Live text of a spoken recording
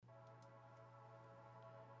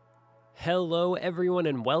Hello, everyone,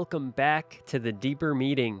 and welcome back to the Deeper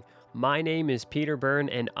Meeting. My name is Peter Byrne,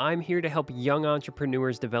 and I'm here to help young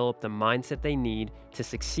entrepreneurs develop the mindset they need to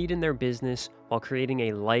succeed in their business while creating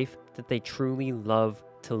a life that they truly love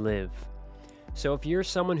to live. So, if you're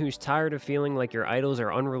someone who's tired of feeling like your idols are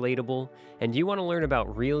unrelatable and you want to learn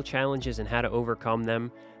about real challenges and how to overcome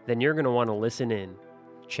them, then you're going to want to listen in.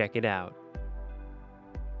 Check it out.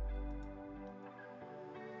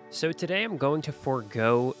 So today I'm going to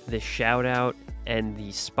forego the shout out and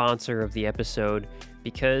the sponsor of the episode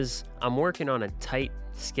because I'm working on a tight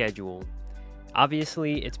schedule.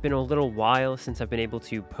 Obviously, it's been a little while since I've been able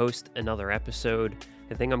to post another episode.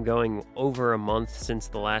 I think I'm going over a month since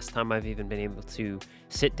the last time I've even been able to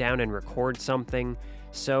sit down and record something.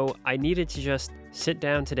 So I needed to just sit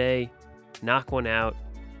down today, knock one out,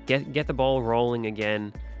 get the ball rolling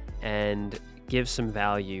again, and give some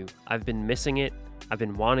value. I've been missing it. I've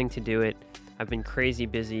been wanting to do it. I've been crazy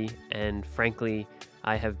busy, and frankly,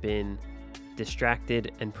 I have been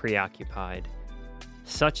distracted and preoccupied.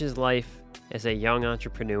 Such is life as a young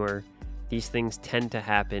entrepreneur. These things tend to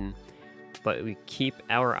happen, but we keep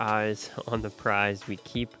our eyes on the prize. We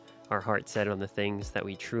keep our heart set on the things that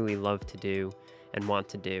we truly love to do and want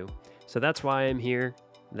to do. So that's why I'm here.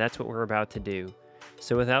 That's what we're about to do.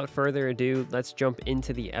 So without further ado, let's jump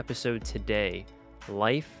into the episode today.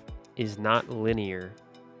 Life is not linear.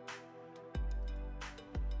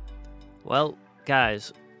 Well,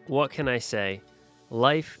 guys, what can I say?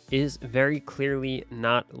 Life is very clearly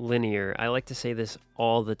not linear. I like to say this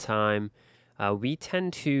all the time. We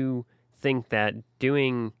tend to think that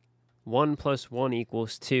doing 1 + 1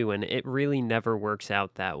 = 2, and it really never works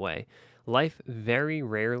out that way. Life very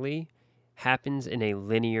rarely happens in a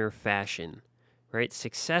linear fashion, right?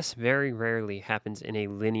 Success very rarely happens in a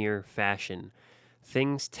linear fashion.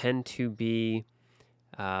 Things tend to be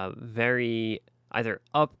very either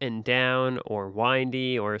up and down or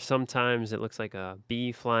windy, or sometimes it looks like a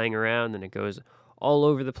bee flying around and it goes all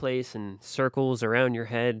over the place and circles around your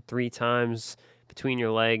head 3 times between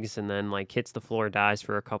your legs and then like hits the floor, dies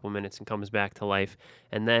for a couple minutes and comes back to life.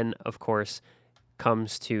 And then, of course,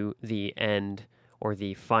 comes to the end or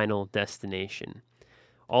the final destination.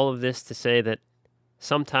 All of this to say that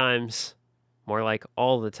sometimes, more like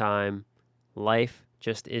all the time, life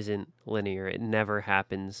just isn't linear. It never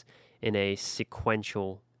happens in a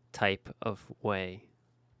sequential type of way.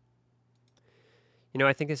 You know,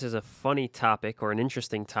 I think this is a funny topic or an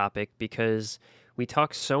interesting topic because we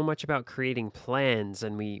talk so much about creating plans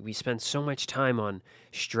and we spend so much time on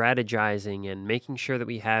strategizing and making sure that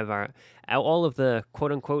we have all of the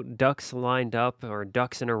quote unquote ducks lined up or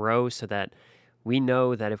ducks in a row so that we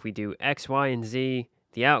know that if we do X, Y, and Z,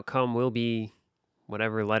 the outcome will be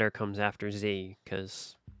whatever letter comes after Z,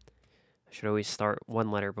 because I should always start one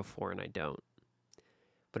letter before and I don't.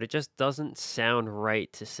 But it just doesn't sound right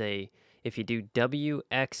to say if you do W,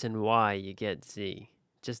 X, and Y, you get Z.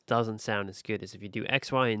 It just doesn't sound as good as if you do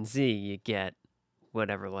X, Y, and Z, you get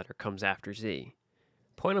whatever letter comes after Z.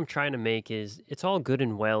 The point I'm trying to make is it's all good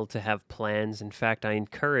and well to have plans. In fact, I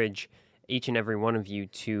encourage each and every one of you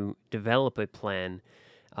to develop a plan.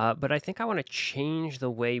 But I think I want to change the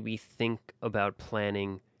way we think about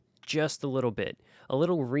planning just a little bit, a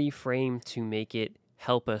little reframe to make it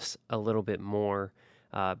help us a little bit more,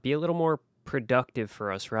 be a little more productive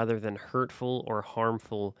for us rather than hurtful or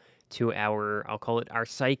harmful to I'll call it our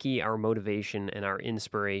psyche, our motivation, and our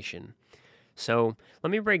inspiration. So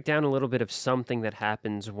let me break down a little bit of something that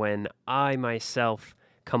happens when I myself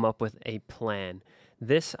come up with a plan.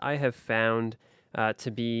 This I have found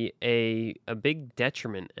to be a big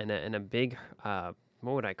detriment and a big, what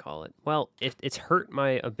would I call it? Well, it's hurt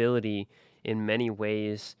my ability in many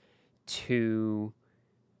ways to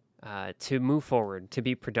move forward, to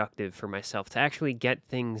be productive for myself, to actually get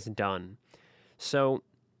things done. So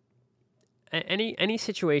any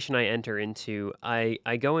situation I enter into,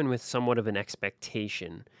 I go in with somewhat of an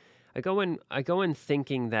expectation. I go in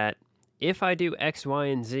thinking that if I do X, Y,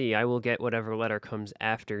 and Z, I will get whatever letter comes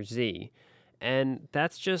after Z. And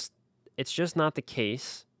it's just not the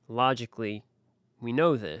case. Logically, we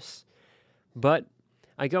know this. But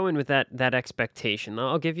I go in with that expectation.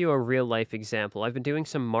 I'll give you a real life example. I've been doing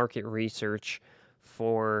some market research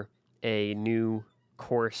for a new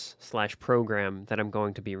course/program that I'm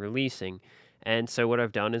going to be releasing. And so what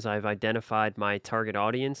I've done is I've identified my target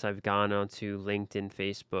audience. I've gone onto LinkedIn,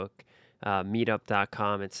 Facebook,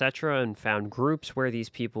 meetup.com, etc., and found groups where these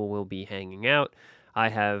people will be hanging out. I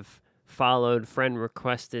have followed, friend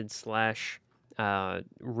requested /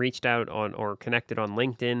 reached out on or connected on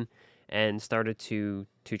LinkedIn and started to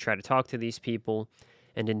try to talk to these people.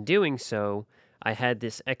 And in doing so, I had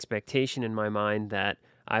this expectation in my mind that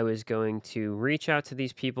I was going to reach out to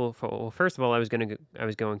these people. Well, first of all, I was going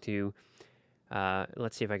to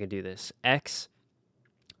let's see if I could do this.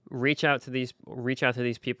 Reach out to these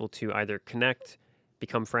people to either connect,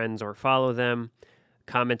 become friends, or follow them,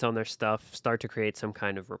 comment on their stuff, start to create some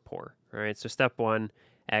kind of rapport. All right. So step one,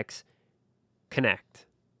 X, connect.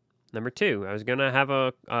 Number two, I was going to have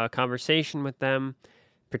a conversation with them,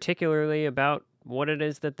 particularly about what it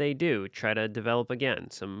is that they do, try to develop again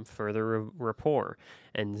some further rapport.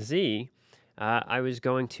 And Z, I was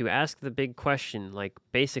going to ask the big question, like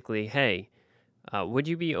basically, hey, would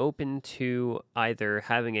you be open to either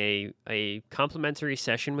having a complimentary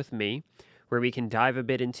session with me where we can dive a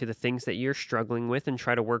bit into the things that you're struggling with and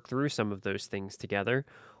try to work through some of those things together?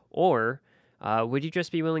 Or would you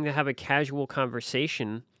just be willing to have a casual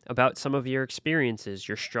conversation about some of your experiences,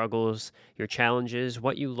 your struggles, your challenges,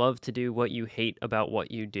 what you love to do, what you hate about what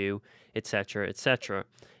you do, etc., etc.?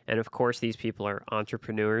 And of course, these people are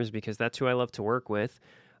entrepreneurs because that's who I love to work with.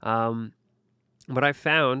 What I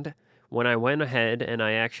found when I went ahead and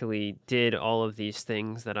I actually did all of these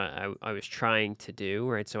things that I was trying to do,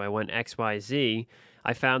 right? So I went X, Y, Z.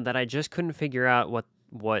 I found that I just couldn't figure out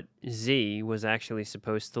what Z was actually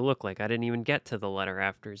supposed to look like. I didn't even get to the letter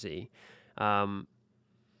after Z.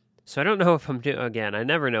 So I don't know if I'm doing, again, I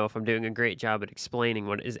never know if I'm doing a great job at explaining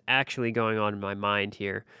what is actually going on in my mind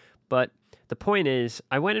here. But the point is,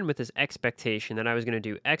 I went in with this expectation that I was going to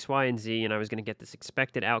do X, Y, and Z, and I was going to get this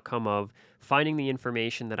expected outcome of finding the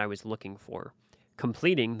information that I was looking for,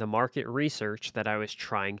 completing the market research that I was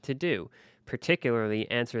trying to do, particularly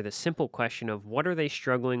answer the simple question of what are they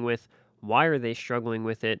struggling with, why are they struggling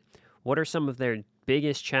with it, what are some of their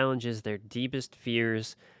biggest challenges, their deepest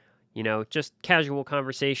fears, just casual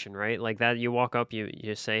conversation, right? Like that, you walk up,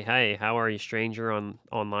 you say, hey, how are you, stranger,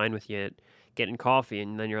 online with you getting coffee,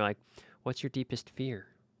 and then you're like, what's your deepest fear?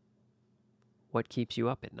 What keeps you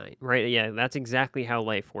up at night, right? Yeah, that's exactly how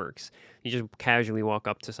life works. You just casually walk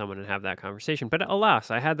up to someone and have that conversation. But alas,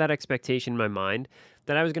 I had that expectation in my mind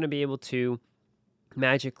that I was going to be able to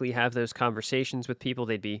magically have those conversations with people.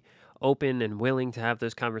 They'd be open and willing to have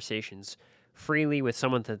those conversations freely with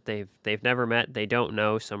someone that they've never met, they don't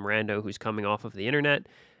know, some rando who's coming off of the internet,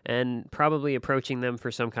 and probably approaching them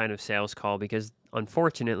for some kind of sales call, because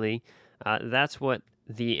unfortunately, that's what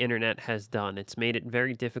the internet has done. It's made it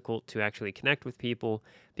very difficult to actually connect with people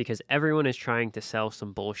because everyone is trying to sell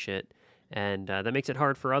some bullshit, and that makes it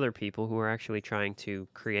hard for other people who are actually trying to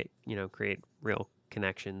create real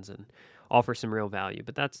connections and offer some real value.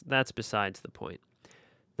 But that's besides the point.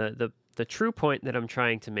 The true point that I'm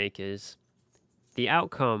trying to make is the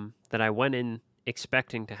outcome that I went in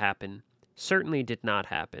expecting to happen certainly did not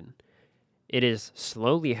happen. It is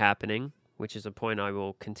slowly happening, which is a point I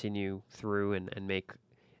will continue through and make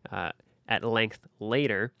at length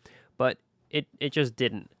later, but it just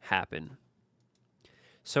didn't happen.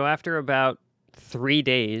 So after about 3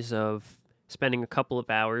 days of spending a couple of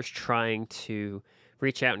hours trying to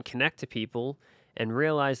reach out and connect to people, and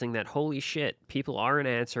realizing that, holy shit, people aren't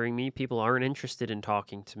answering me, people aren't interested in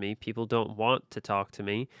talking to me, people don't want to talk to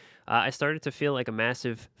me, I started to feel like a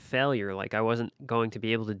massive failure, like I wasn't going to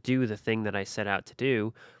be able to do the thing that I set out to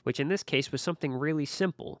do, which in this case was something really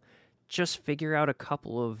simple. Just figure out a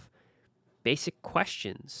couple of basic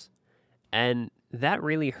questions. And that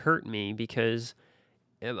really hurt me because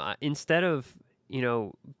instead of,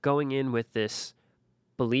 going in with this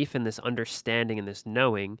belief and this understanding and this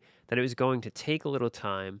knowing that it was going to take a little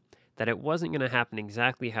time, that it wasn't going to happen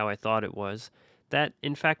exactly how I thought it was, that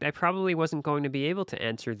in fact I probably wasn't going to be able to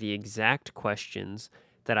answer the exact questions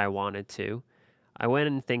that I wanted to. I went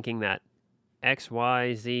in thinking that X,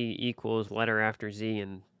 Y, Z equals letter after Z,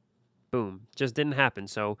 and boom, just didn't happen.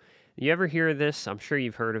 So you ever hear this? I'm sure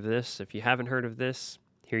you've heard of this. If you haven't heard of this,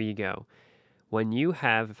 here you go.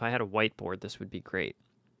 If I had a whiteboard, this would be great.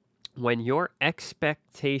 When your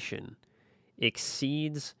expectation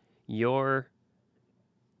exceeds your,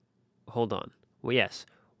 hold on. Well, yes.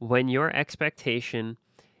 When your expectation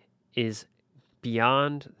is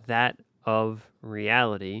beyond that of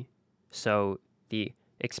reality, so the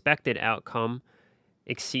expected outcome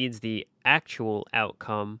exceeds the actual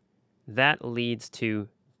outcome, that leads to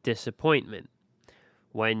disappointment.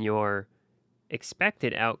 When your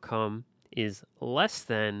expected outcome is less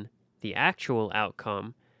than the actual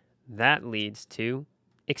outcome, that leads to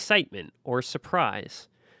excitement or surprise.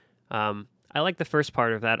 I like the first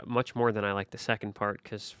part of that much more than I like the second part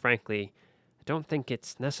because, frankly, I don't think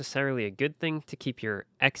it's necessarily a good thing to keep your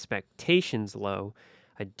expectations low.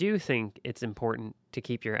 I do think it's important to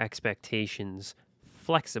keep your expectations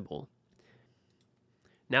flexible.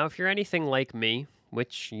 Now, if you're anything like me,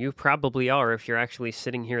 which you probably are if you're actually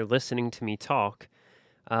sitting here listening to me talk,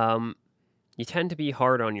 Um, you tend to be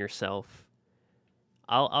hard on yourself.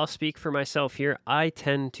 I'll speak for myself here. I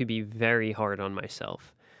tend to be very hard on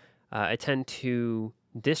myself. I tend to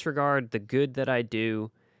disregard the good that I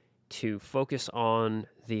do to focus on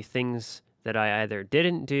the things that I either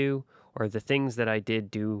didn't do or the things that I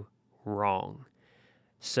did do wrong.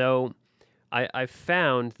 So I've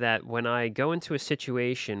found that when I go into a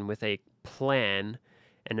situation with a plan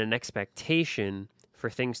and an expectation for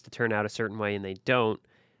things to turn out a certain way and they don't,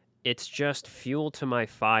 it's just fuel to my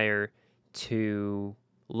fire to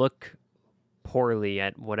look poorly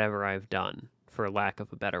at whatever I've done, for lack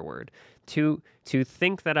of a better word. To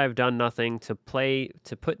think that I've done nothing, to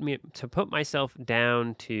put myself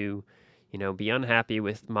down, to be unhappy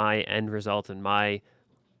with my end result and my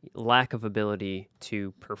lack of ability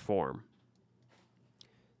to perform.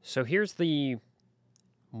 So here's the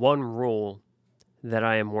one rule that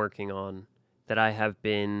I am working on, that I have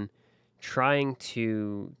been trying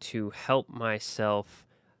to help myself,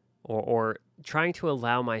 or trying to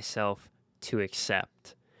allow myself to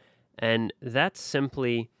accept. And that's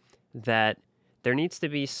simply that there needs to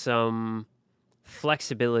be some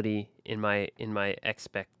flexibility in my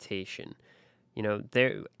expectation.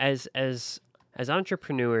 There, as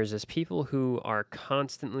entrepreneurs, as people who are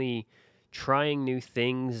constantly trying new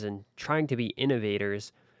things and trying to be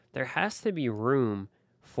innovators, there has to be room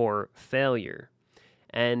for failure.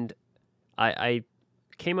 And I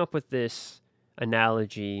came up with this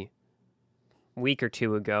analogy a week or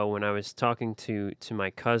two ago when I was talking to my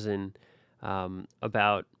cousin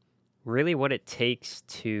about really what it takes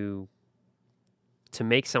to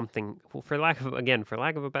make something, well, for lack of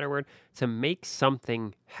a better word, to make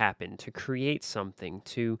something happen, to create something,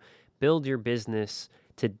 to build your business,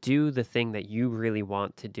 to do the thing that you really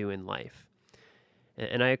want to do in life.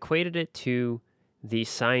 And I equated it to the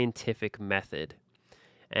scientific method.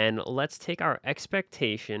 And let's take our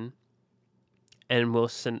expectation and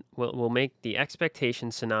we'll make the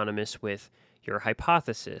expectation synonymous with your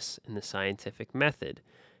hypothesis in the scientific method.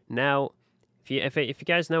 Now, if you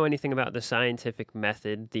guys know anything about the scientific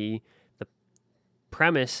method, the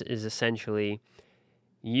premise is essentially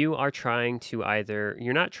you're not trying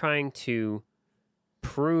to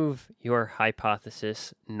prove your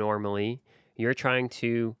hypothesis normally. You're trying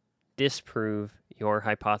to disprove your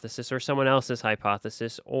hypothesis or someone else's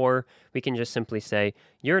hypothesis, or we can just simply say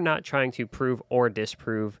you're not trying to prove or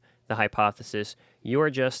disprove the hypothesis.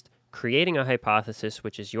 You're just creating a hypothesis,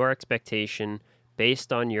 which is your expectation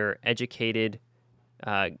based on your educated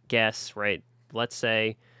guess, right? Let's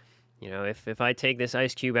say, if I take this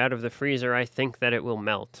ice cube out of the freezer, I think that it will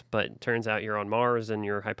melt, but it turns out you're on Mars and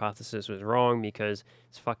your hypothesis was wrong because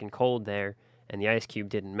it's fucking cold there and the ice cube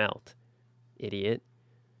didn't melt. Idiot.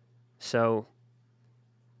 So,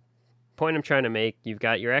 point I'm trying to make, you've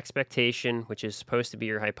got your expectation, which is supposed to be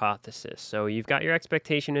your hypothesis. So you've got your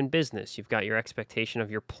expectation in business. You've got your expectation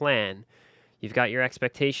of your plan. You've got your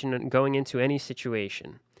expectation going into any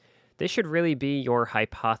situation. This should really be your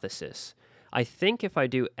hypothesis. I think if I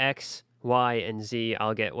do X, Y, and Z,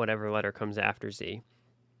 I'll get whatever letter comes after Z.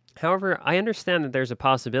 However, I understand that there's a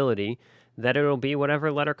possibility that it'll be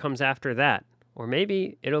whatever letter comes after that. Or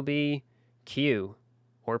maybe it'll be Q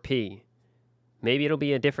or P. Maybe it'll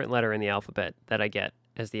be a different letter in the alphabet that I get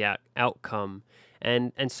as the outcome.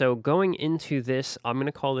 And so going into this, I'm going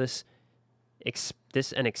to call this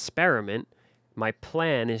an experiment. My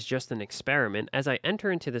plan is just an experiment. As I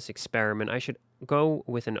enter into this experiment, I should go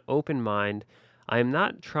with an open mind. I am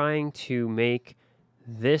not trying to make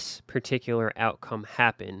this particular outcome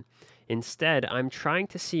happen. Instead, I'm trying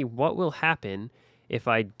to see what will happen if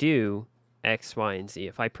I do X, Y, and Z.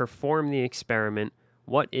 If I perform the experiment,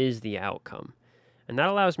 what is the outcome? And that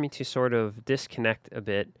allows me to sort of disconnect a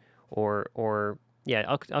bit, I'll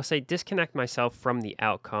say disconnect myself from the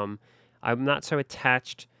outcome. I'm not so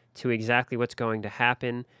attached to exactly what's going to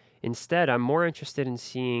happen. Instead, I'm more interested in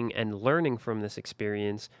seeing and learning from this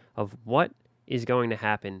experience of what is going to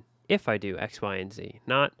happen if I do X, Y, and Z,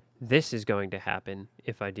 not this is going to happen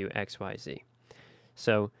if I do X, Y, Z.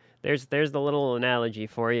 So there's the little analogy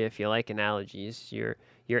for you if you like analogies. Your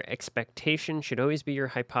expectation should always be your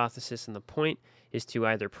hypothesis, and the point is to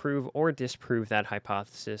either prove or disprove that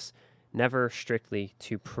hypothesis, never strictly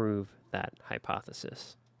to prove that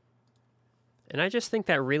hypothesis. And I just think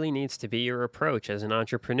that really needs to be your approach as an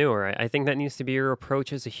entrepreneur. I think that needs to be your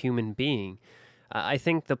approach as a human being. I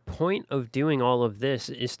think the point of doing all of this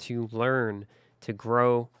is to learn, to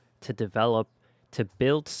grow, to develop, to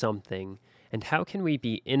build something. And how can we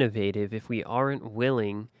be innovative if we aren't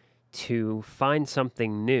willing to find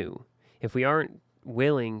something new? If we aren't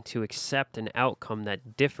willing to accept an outcome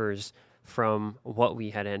that differs from what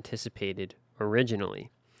we had anticipated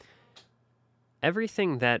originally.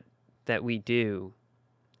 Everything that we do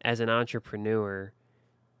as an entrepreneur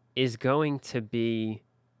is going to be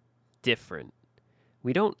different.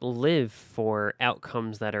 We don't live for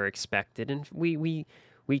outcomes that are expected, and we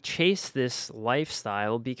chase this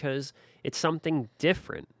lifestyle because it's something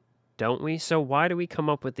different, don't we? So why do we come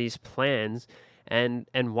up with these plans and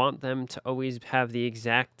want them to always have the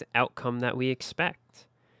exact outcome that we expect?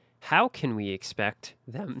 How can we expect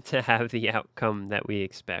them to have the outcome that we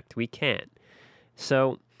expect? We can't.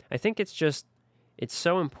 So I think it's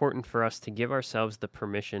so important for us to give ourselves the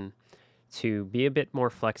permission to be a bit more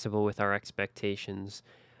flexible with our expectations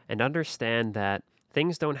and understand that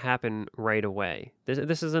things don't happen right away.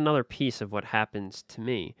 This is another piece of what happens to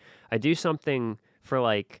me. I do something for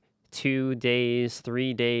like 2 days,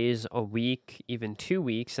 3 days, a week, even 2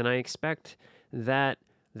 weeks, and I expect that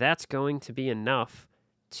that's going to be enough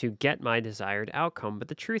to get my desired outcome. But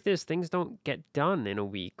the truth is, things don't get done in a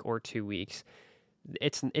week or 2 weeks.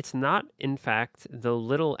 It's not, in fact, the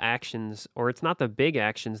little actions, or it's not the big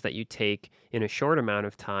actions that you take in a short amount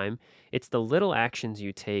of time. It's the little actions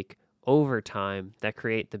you take over time that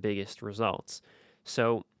create the biggest results.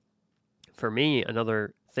 So for me,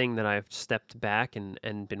 another thing that I've stepped back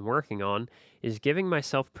and been working on is giving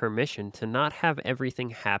myself permission to not have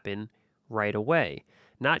everything happen right away.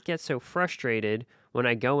 Not get so frustrated when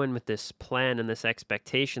I go in with this plan and this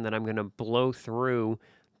expectation that I'm going to blow through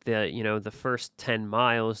the first 10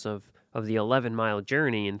 miles of the 11-mile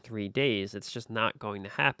journey in 3 days. It's just not going to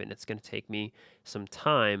happen. It's going to take me some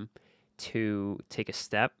time to take a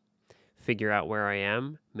step, figure out where I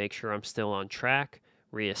am, make sure I'm still on track,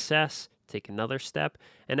 reassess, take another step,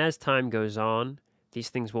 and as time goes on, these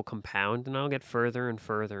things will compound and I'll get further and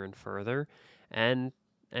further and further, and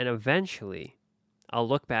eventually I'll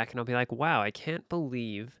look back and I'll be like, wow, I can't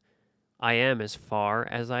believe I am as far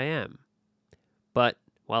as I am. But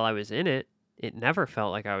while I was in it, it never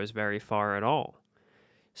felt like I was very far at all.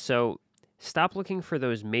 So stop looking for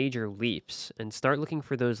those major leaps and start looking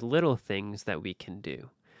for those little things that we can do.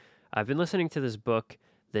 I've been listening to this book,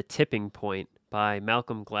 The Tipping Point by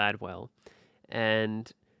Malcolm Gladwell, and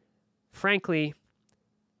frankly,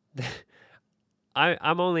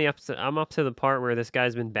 I'm up to the part where this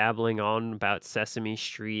guy's been babbling on about Sesame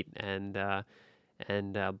Street and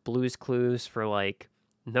Blue's Clues for, like,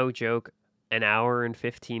 no joke, an hour and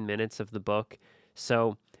 15 minutes of the book.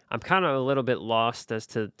 So I'm kind of a little bit lost as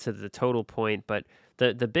to the total point, but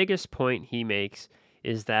the biggest point he makes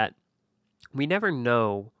is that we never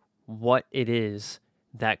know what it is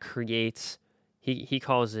that creates, he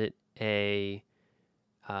calls it a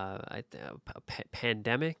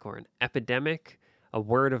pandemic or an epidemic, a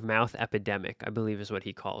word of mouth epidemic, I believe is what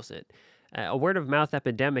he calls it. A word of mouth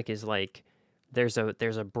epidemic is like there's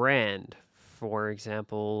a brand, for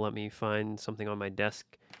example, let me find something on my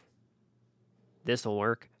desk. This will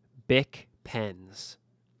work. Bic pens.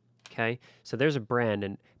 Okay, so there's a brand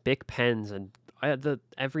and Bic pens, and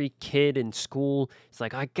every kid in school is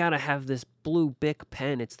like, I gotta have this blue Bic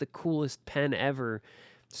pen. It's the coolest pen ever.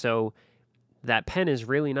 So that pen is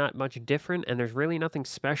really not much different, and there's really nothing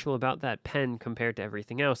special about that pen compared to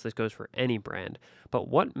everything else. This goes for any brand. But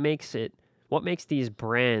what makes these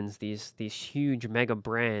brands, these huge mega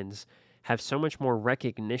brands, have so much more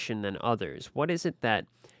recognition than others? What is it that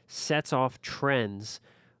sets off trends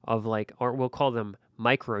of, like, or we'll call them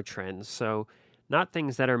micro trends? So not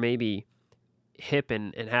things that are maybe hip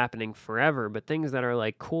and happening forever, but things that are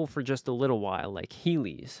like cool for just a little while, like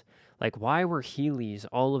Heelys. Like, why were Heelys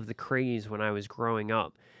all of the craze when I was growing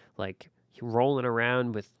up? Like, rolling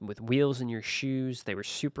around with wheels in your shoes. They were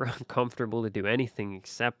super uncomfortable to do anything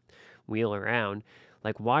except wheel around.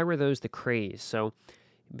 Like, why were those the craze? So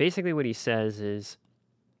basically what he says is,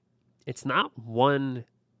 it's not one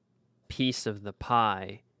piece of the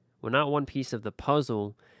pie, well, not one piece of the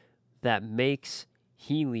puzzle that makes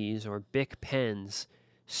Heelys or Bic pens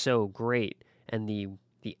so great and the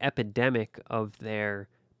epidemic of their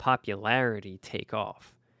popularity take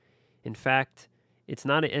off. In fact, it's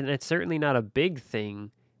not, and it's certainly not a big thing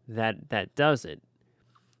that does it.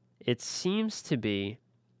 It seems to be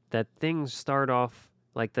that things start off,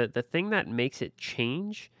 like, the thing that makes it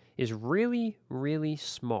change is really, really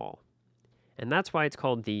small. And that's why it's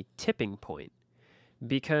called the tipping point,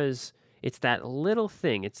 because it's that little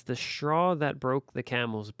thing. It's the straw that broke the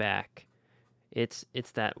camel's back. It's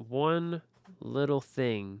that one little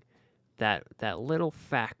thing, that little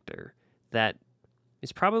factor that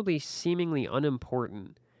is probably seemingly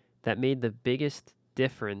unimportant, that made the biggest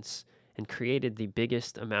difference and created the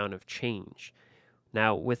biggest amount of change.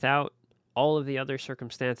 Now, without all of the other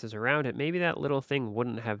circumstances around it, maybe that little thing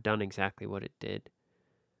wouldn't have done exactly what it did.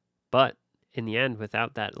 But in the end,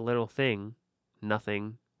 without that little thing,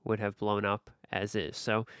 nothing would have blown up as is.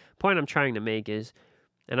 So, point I'm trying to make is,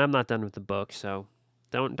 and I'm not done with the book, so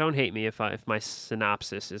don't hate me if my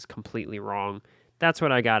synopsis is completely wrong. That's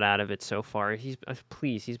what I got out of it so far. He's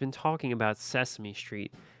been talking about Sesame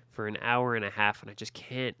Street for an hour and a half, and I just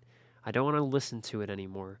can't. I don't want to listen to it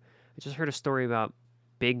anymore. I just heard a story about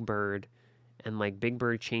Big Bird, and like Big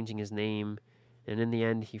Bird changing his name, and in the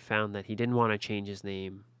end, he found that he didn't want to change his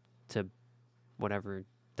name to whatever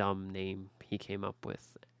dumb name he came up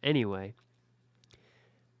with. Anyway,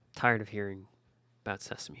 tired of hearing about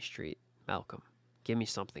Sesame Street. Malcolm, give me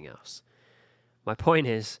something else. My point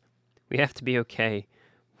is, we have to be okay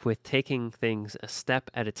with taking things a step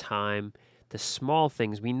at a time. The small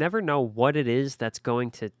things, we never know what it is that's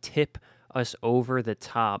going to tip us over the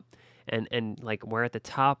top. And like we're at the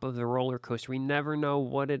top of the roller coaster. We never know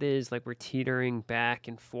what it is. Like we're teetering back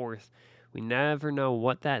and forth. We never know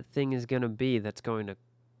what that thing is going to be that's going to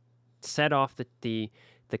set off the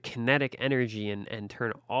kinetic energy and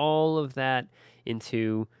turn all of that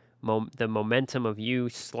into the momentum of you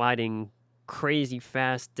sliding crazy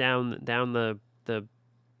fast down the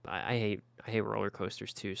I hate roller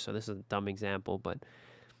coasters too, so this is a dumb example, but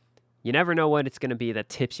you never know what it's going to be that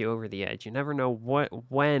tips you over the edge. You never know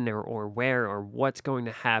when or where or what's going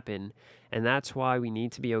to happen, and that's why we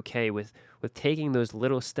need to be okay with taking those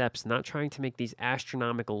little steps, not trying to make these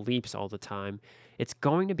astronomical leaps all the time. It's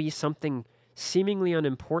going to be something seemingly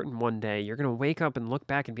unimportant one day. You're going to wake up and look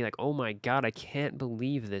back and be like, oh my God, I can't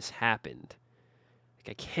believe this happened. Like,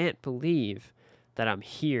 I can't believe that I'm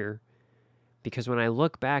here, because when I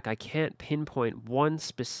look back, I can't pinpoint one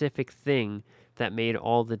specific thing that made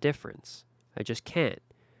all the difference. I just can't,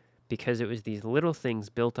 because it was these little things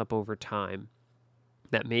built up over time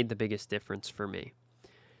that made the biggest difference for me.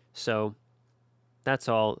 So that's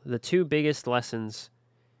all. The two biggest lessons,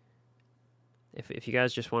 if you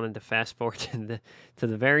guys just wanted to fast forward to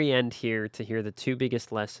the very end here to hear the two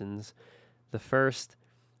biggest lessons, the first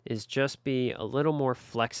is just be a little more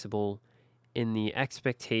flexible in the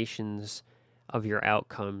expectations of your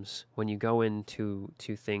outcomes when you go into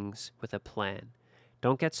things with a plan.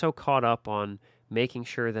 Don't get so caught up on making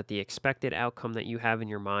sure that the expected outcome that you have in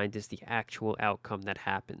your mind is the actual outcome that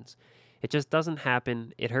happens. It just doesn't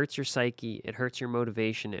happen. It hurts your psyche, it hurts your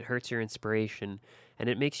motivation, it hurts your inspiration, and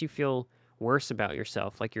it makes you feel worse about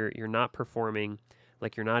yourself, like you're not performing,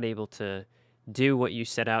 like you're not able to do what you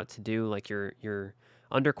set out to do, like you're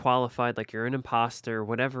underqualified, like you're an imposter,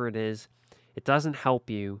 whatever it is. It doesn't help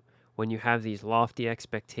you when you have these lofty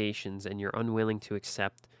expectations and you're unwilling to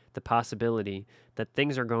accept the possibility that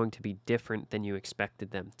things are going to be different than you expected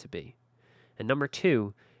them to be. And number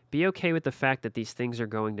two, be okay with the fact that these things are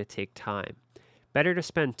going to take time. Better to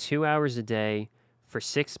spend 2 hours a day for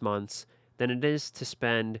 6 months than it is to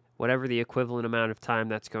spend whatever the equivalent amount of time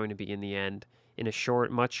that's going to be in the end in a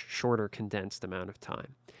much shorter condensed amount of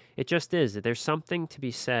time. It just is. There's something to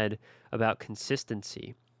be said about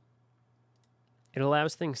consistency. It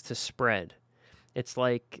allows things to spread. It's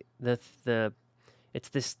like it's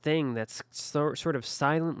this thing that's sort of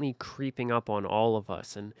silently creeping up on all of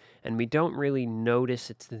us, and we don't really notice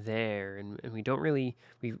it's there, and we don't really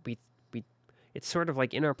we it's sort of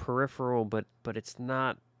like in our peripheral, but it's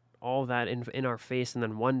not all that in our face, and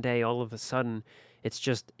then one day all of a sudden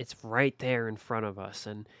it's right there in front of us,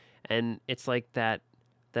 and it's like that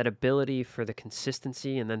ability for the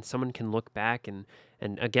consistency, and then someone can look back and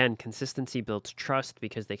again, consistency builds trust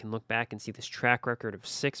because they can look back and see this track record of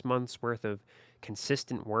 6 months worth of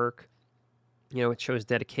consistent work. You know, it shows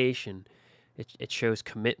dedication, it shows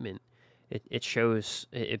commitment, it shows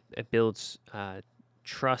it builds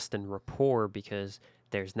trust and rapport because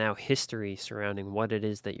there's now history surrounding what it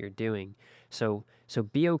is that you're doing. So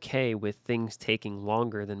be okay with things taking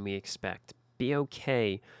longer than we expect. Be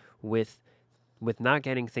okay with not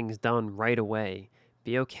getting things done right away.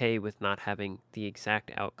 Be okay with not having the exact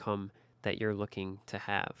outcome that you're looking to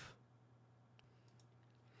have.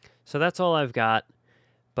 So that's all I've got,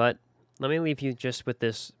 but let me leave you just with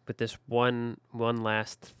this one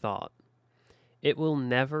last thought. It will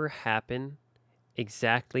never happen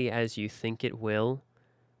exactly as you think it will,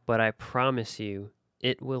 but I promise you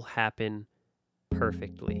it will happen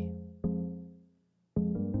perfectly.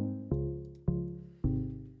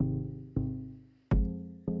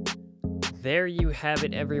 There you have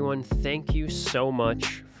it, everyone. Thank you so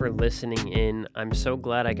much for listening in. I'm so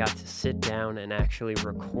glad I got to sit down and actually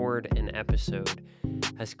record an episode.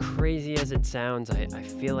 As crazy as it sounds, I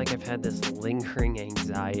feel like I've had this lingering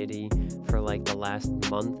anxiety for like the last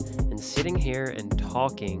month, and sitting here and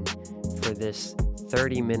talking for this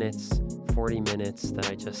 30 minutes, 40 minutes that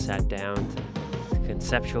I just sat down to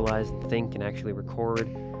conceptualize and think and actually record,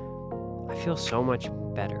 I feel so much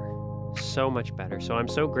better. So much better. So I'm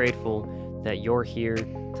so grateful that you're here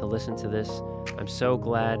to listen to this. I'm so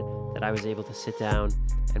glad that I was able to sit down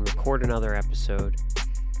and record another episode.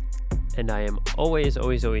 And I am always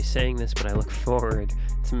saying this, but I look forward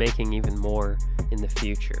to making even more in the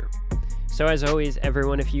future. So as always,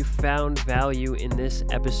 everyone, if you found value in this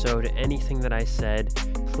episode, anything that I said,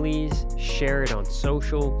 please share it on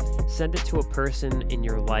social. Send it to a person in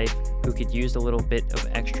your life who could use a little bit of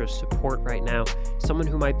extra support right now. Someone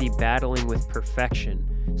who might be battling with perfection.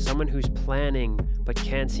 Someone who's planning but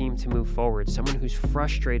can't seem to move forward. Someone who's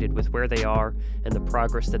frustrated with where they are and the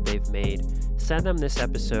progress that they've made. Send them this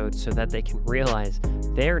episode so that they can realize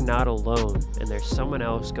they're not alone and there's someone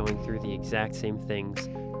else going through the exact same things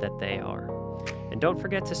that they are. And don't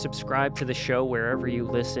forget to subscribe to the show wherever you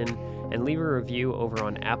listen and leave a review over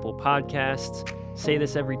on Apple Podcasts. Say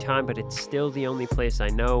this every time, but it's still the only place I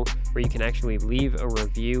know where you can actually leave a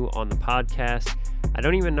review on the podcast. I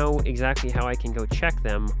don't even know exactly how I can go check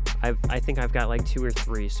them. I think I've got like 2 or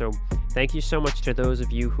 3. So thank you so much to those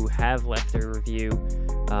of you who have left a review.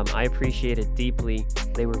 I appreciate it deeply.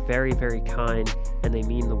 They were very, very kind and they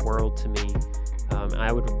mean the world to me.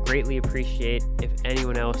 I would greatly appreciate if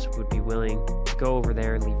anyone else would be willing to go over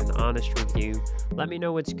there and leave an honest review. Let me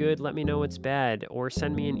know what's good, let me know what's bad, or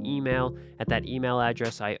send me an email at that email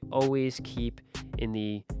address I always keep in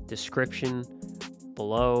the description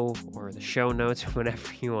below or the show notes,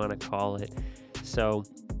 whatever you want to call it. So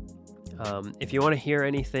if you want to hear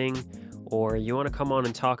anything or you want to come on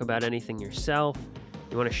and talk about anything yourself,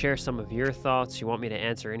 you want to share some of your thoughts, you want me to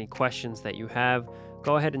answer any questions that you have,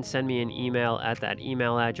 go ahead and send me an email at that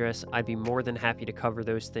email address. I'd be more than happy to cover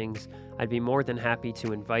those things. I'd be more than happy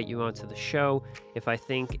to invite you onto the show if I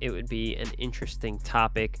think it would be an interesting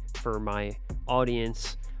topic for my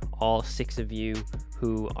audience, all 6 of you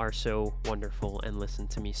who are so wonderful and listen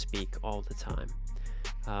to me speak all the time.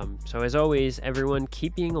 So as always, everyone,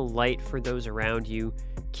 keep being a light for those around you.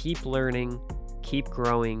 Keep learning, keep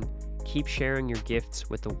growing, keep sharing your gifts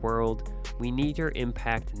with the world. We need your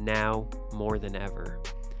impact now more than ever.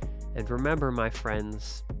 And remember, my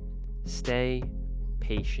friends, stay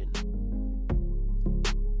patient.